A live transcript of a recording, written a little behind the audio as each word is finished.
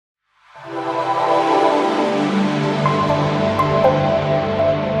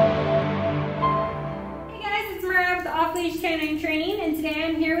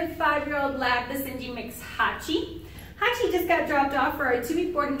offer a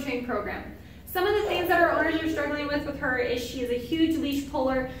 2-week board and train program. Some of the things that our owners are struggling with her is she is a huge leash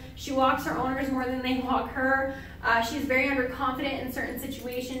puller. She walks her owners more than they walk her. She's very underconfident in certain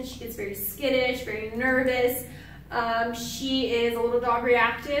situations. She gets very skittish, very nervous. She is a little dog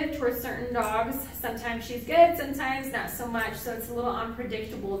reactive towards certain dogs. Sometimes she's good, sometimes not so much, so it's a little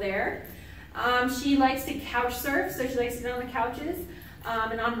unpredictable there. She likes to couch surf, so she likes to sit on the couches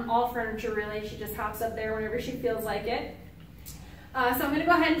and on all furniture really. She just hops up there whenever she feels like it. So I'm going to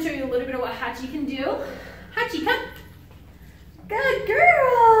go ahead and show you a little bit of what Hachi can do. Hachi, come. Good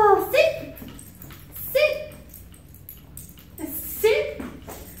girl. Sit. Sit. Sit.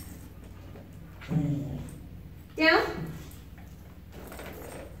 Down.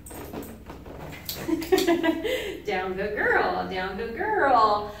 Down, good girl. Down, good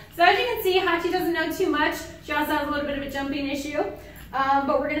girl. So as you can see, Hachi doesn't know too much. She also has a little bit of a jumping issue.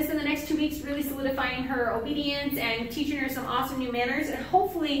 But we're going to spend the next 2 weeks really solidifying her obedience and teaching her some awesome new manners and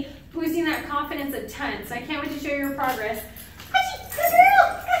hopefully boosting that confidence a ton. So I can't wait to show you her progress. Hachi, good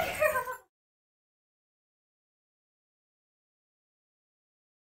girl, good girl.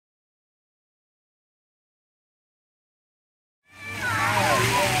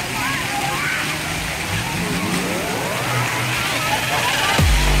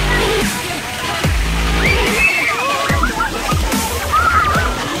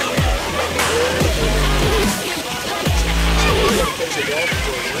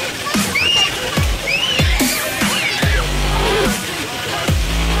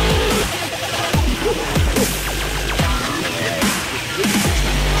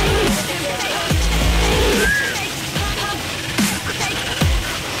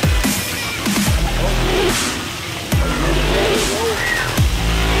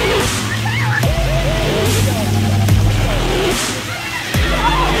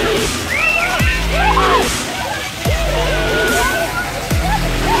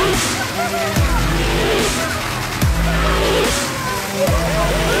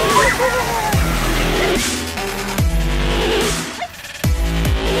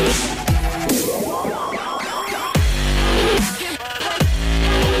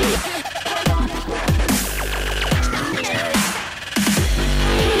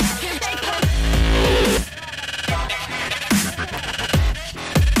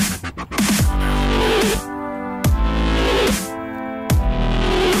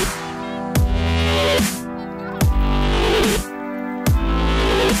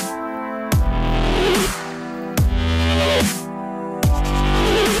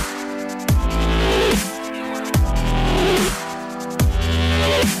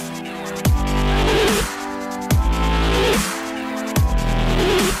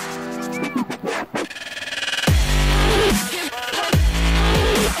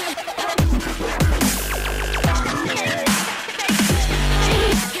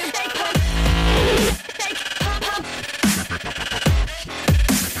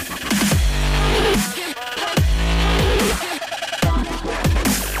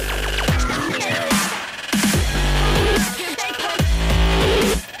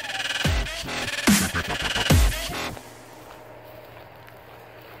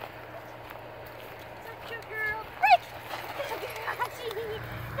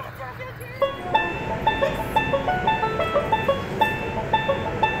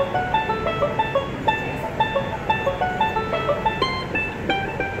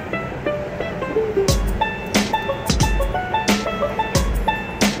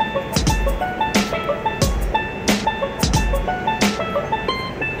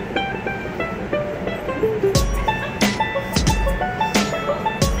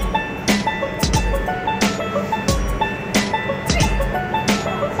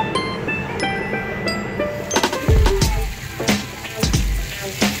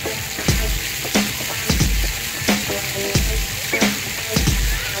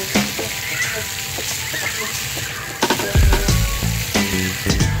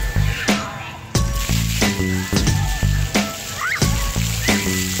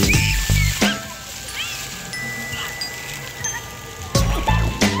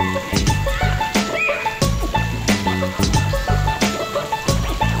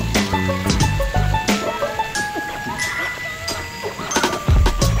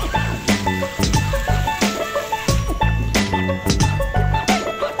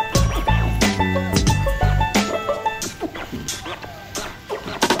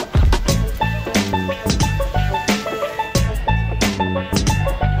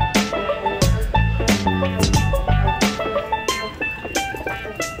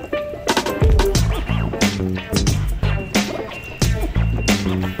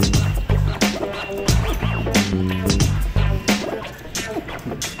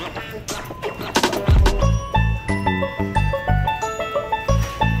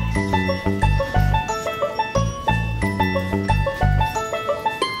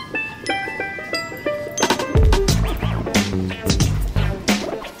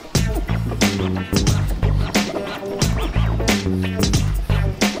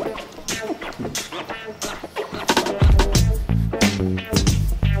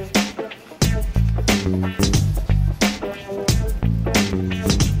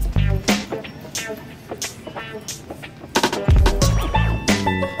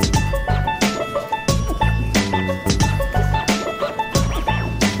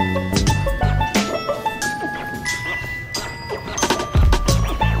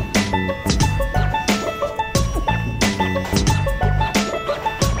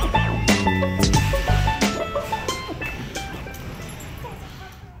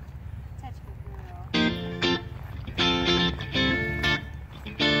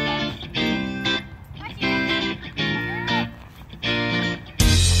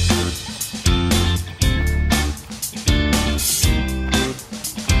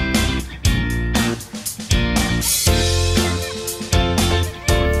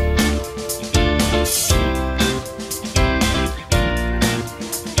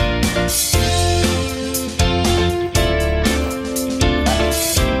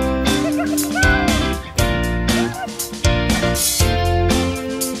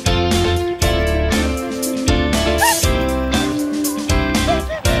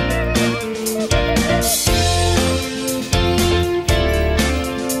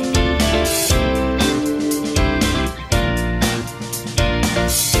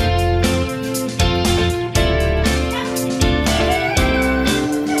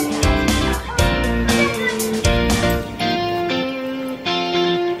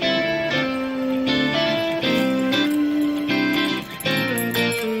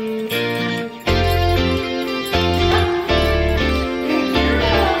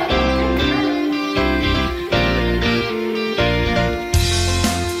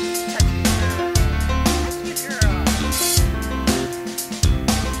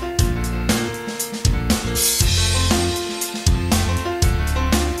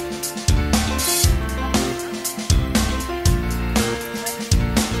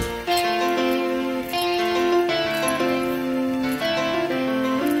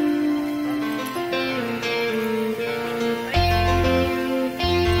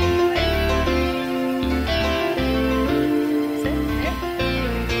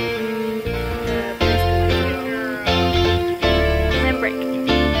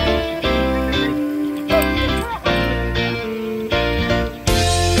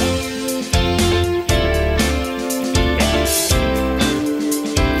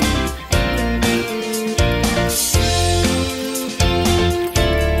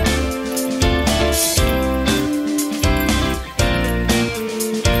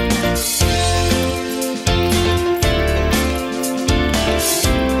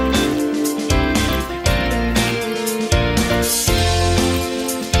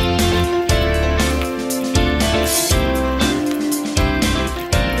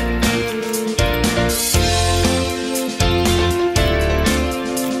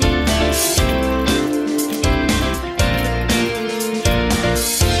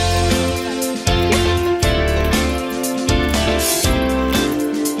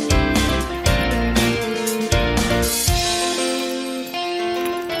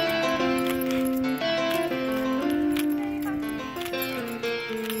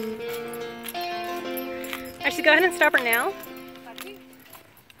 Actually, go ahead and stop her now. Hachi.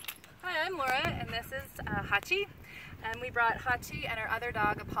 Hi, I'm Laura, and this is Hachi. And we brought Hachi and our other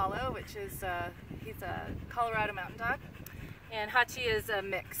dog, Apollo, which is he's a Colorado mountain dog. And Hachi is a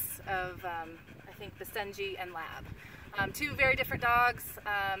mix of, I think, Basenji and Lab. Two very different dogs.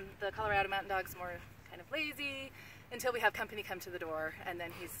 The Colorado mountain dog's more kind of lazy until we have company come to the door, and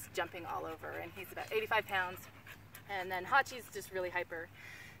then he's jumping all over, and he's about 85 pounds. And then Hachi's just really hyper.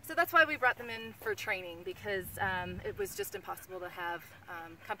 So that's why we brought them in for training, because it was just impossible to have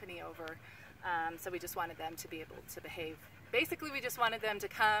company over. So we just wanted them to be able to behave. Basically, we just wanted them to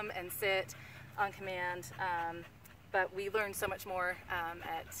come and sit on command, but we learned so much more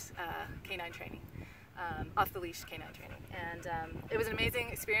at K9 training, off-the-leash K9 training. And it was an amazing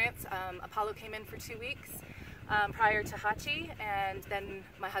experience. Apollo came in for 2 weeks prior to Hachi, and then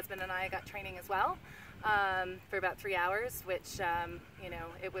my husband and I got training as well. For about 3 hours, which you know,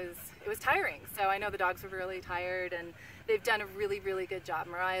 it was tiring. So I know the dogs were really tired, and they've done a really good job.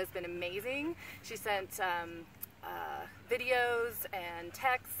 Mariah's been amazing. She sent videos and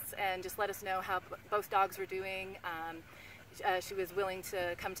texts and just let us know how both dogs were doing. she was willing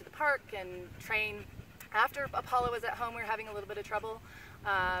to come to the park and train. After Apollo was at home, we were having a little bit of trouble,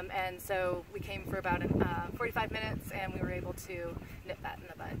 and so we came for about 45 minutes, and we were able to nip that in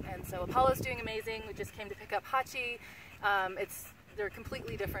the bud. And so Apollo's doing amazing. We just came to pick up Hachi. They're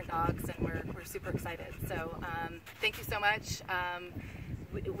completely different dogs, and we're super excited. So thank you so much.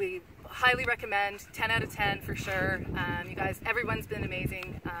 We highly recommend, 10 out of 10 for sure. You guys, everyone's been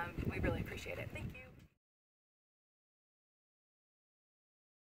amazing. We really appreciate it. Thank you.